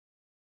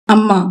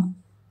Amma,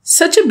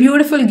 such a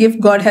beautiful gift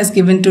God has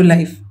given to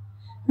life.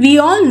 We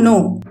all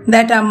know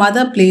that our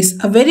mother plays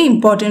a very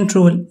important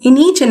role in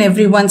each and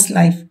everyone's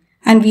life,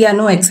 and we are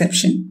no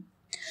exception.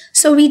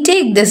 So we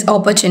take this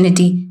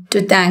opportunity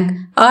to thank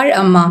our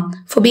Amma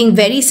for being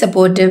very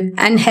supportive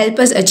and help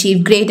us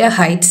achieve greater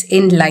heights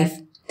in life.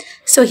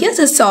 So here's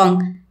a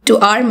song to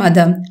our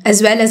mother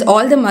as well as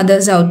all the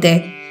mothers out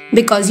there,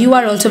 because you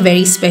are also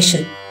very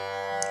special.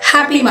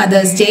 Happy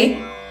Mother's Day!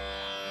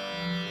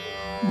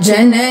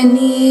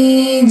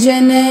 Janani,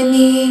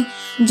 Janani,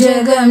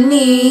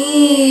 Jagamni,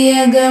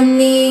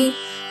 Agamni,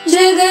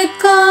 Jagatkaranini,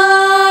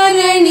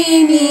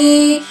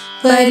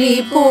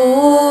 Paripuranini,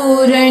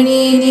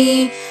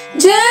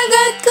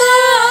 Jagatkaranini,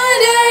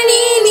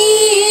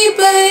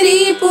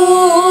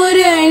 Paripuranini,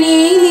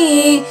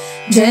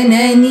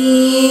 Janani,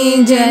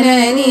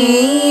 Janani,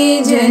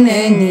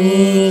 Janani,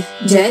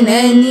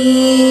 Janani,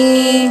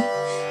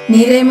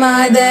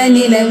 Niremada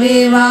Nilave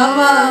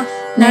Vava,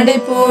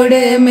 நடைபோடு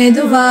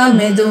மெதுவா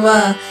மெதுவா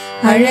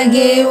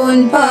அழகே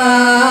உன்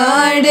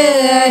பாடு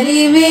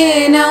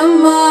அறிவேன்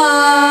அம்மா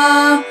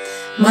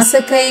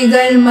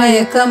மசக்கைகள்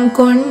மயக்கம்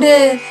கொண்டு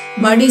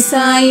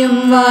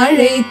மடிசாயும்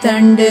வாழை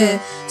தண்டு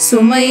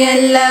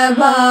சுமையல்ல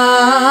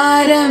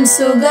பாரம்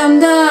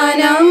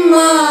சுகம்தான்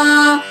அம்மா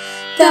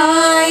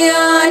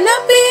தாயான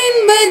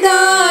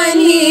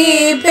பின்புதானே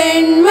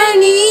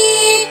பெண்மணி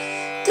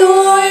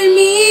தோள்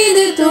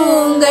மீது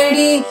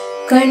தூங்கடி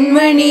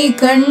கண்மணி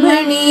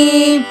கண்மணி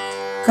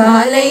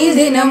காலை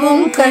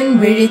தினமும் கண்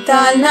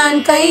விழித்தால் நான்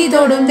கை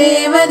தொடும்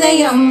தேவதை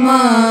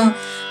அம்மா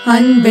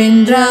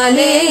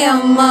அன்பென்றாலே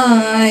அம்மா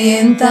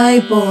என்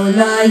தாய்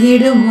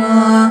போலாயிடுமா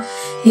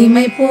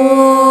இமை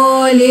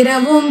போல்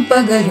இரவும்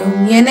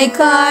பகலும் என்னை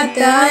காத்த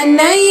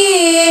அன்னையே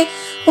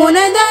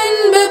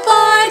உனதன்பு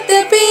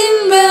பார்த்த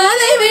பின்பு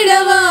அதை விட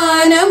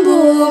வானம்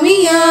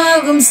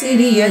பூமியாகும்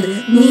சிறியது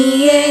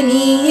நீயே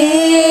நீயே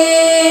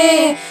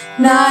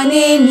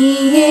நானே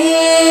நீயே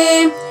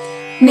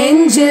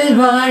நெஞ்சில்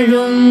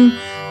வாழும்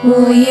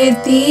உயிர்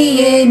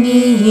தீயே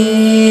நீயே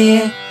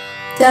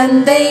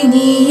தந்தை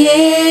நீயே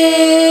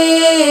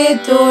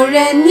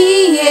தோழன்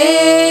நீயே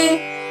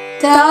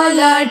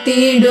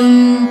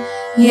தாலாட்டிடும்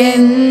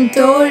என்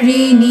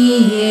தோழி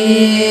நீயே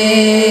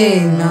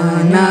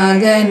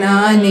நானாக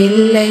நான்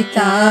இல்லை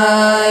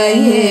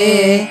தாயே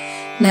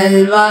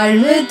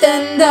நல்வாழ்வு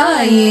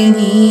தந்தாயே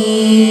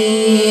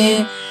நீயே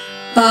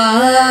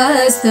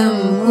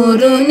பாசம்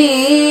ஒரு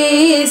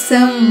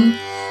நேசம்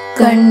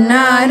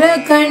கண்ணார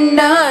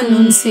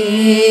கண்டானும்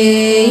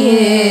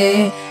சேயே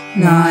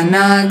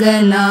நானாக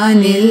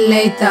நான்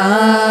இல்லை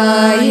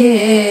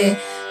தாயே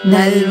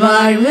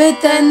நல்வாழ்வு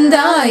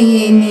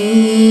தந்தாயே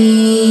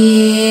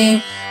நீயே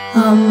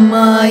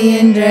அம்மா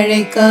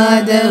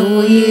என்றழைக்காத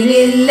உயிர்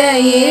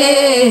இல்லையே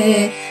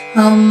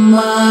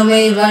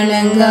அம்மாவை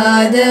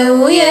வணங்காத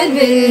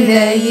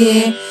உயர்வில்லையே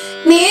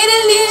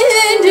நேரில்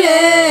நின்று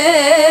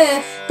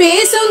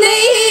பேசும்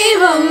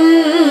தெய்வம்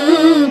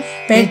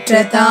பெற்ற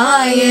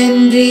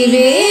தாயன்றி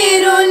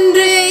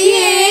வேறொன்று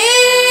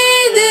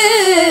ஏது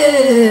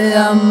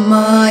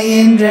அம்மா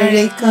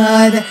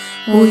என்றழைக்காத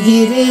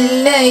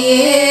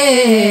உயிரில்லையே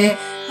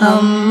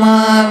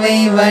அம்மாவை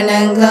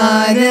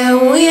வணங்காத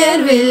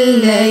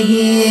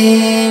உயர்வில்லையே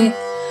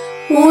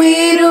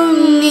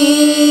உயிரும்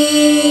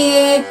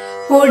நீயே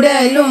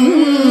உடலும்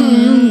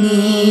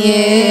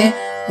நீயே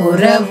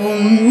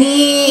உறவும்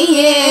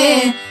நீயே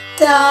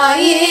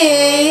தாயே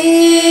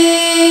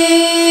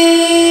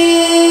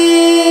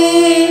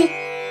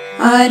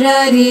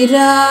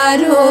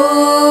அரரிராரோ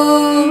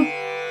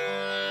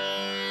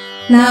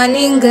நான்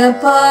இங்க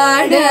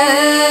பாட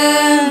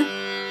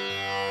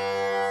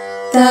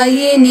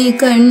தாயே நீ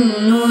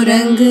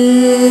கண்ணுறங்கு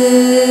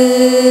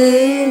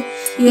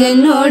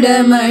என்னோட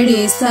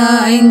மடி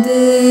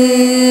சாய்ந்து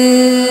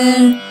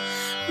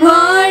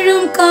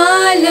வாழும்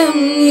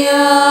காலம்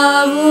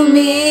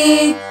யாவுமே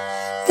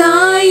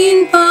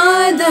தாயின்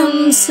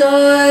பாதம்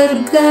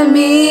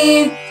சொர்க்கமே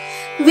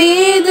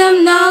வேதம்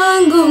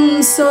நாங்கும்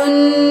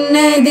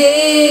சொன்னதே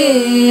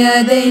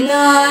அதை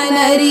நான்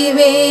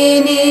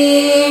அறிவேனே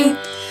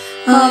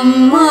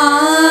அம்மா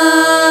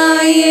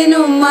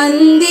எனும்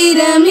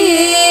மந்திரமே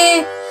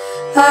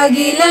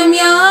அகிலம்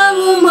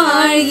யாவும்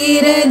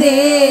ஆழ்கிறதே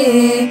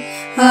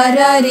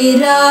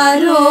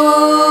அரரிராரோ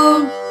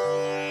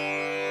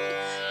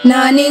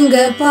நான் இங்க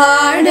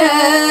பாட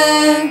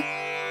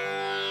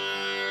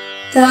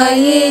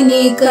தாயே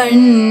நீ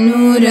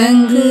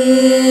கண்ணுறங்கு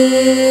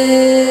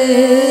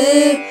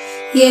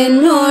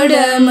என்னோட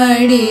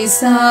மடி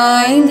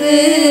சாய்ந்து